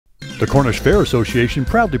The Cornish Fair Association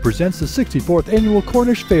proudly presents the 64th Annual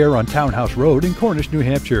Cornish Fair on Townhouse Road in Cornish, New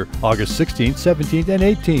Hampshire, August 16th, 17th, and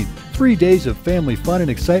 18th. 3 days of family fun and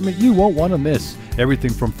excitement you won't want to miss. Everything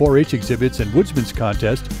from 4-H exhibits and woodsman's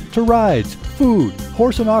contests to rides, food,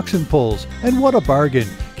 horse and oxen pulls, and what a bargain!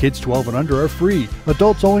 Kids 12 and under are free,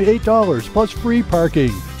 adults only $8 plus free parking.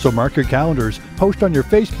 So mark your calendars, post on your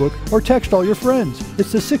Facebook, or text all your friends.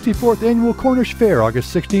 It's the 64th Annual Cornish Fair,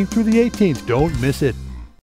 August 16th through the 18th. Don't miss it.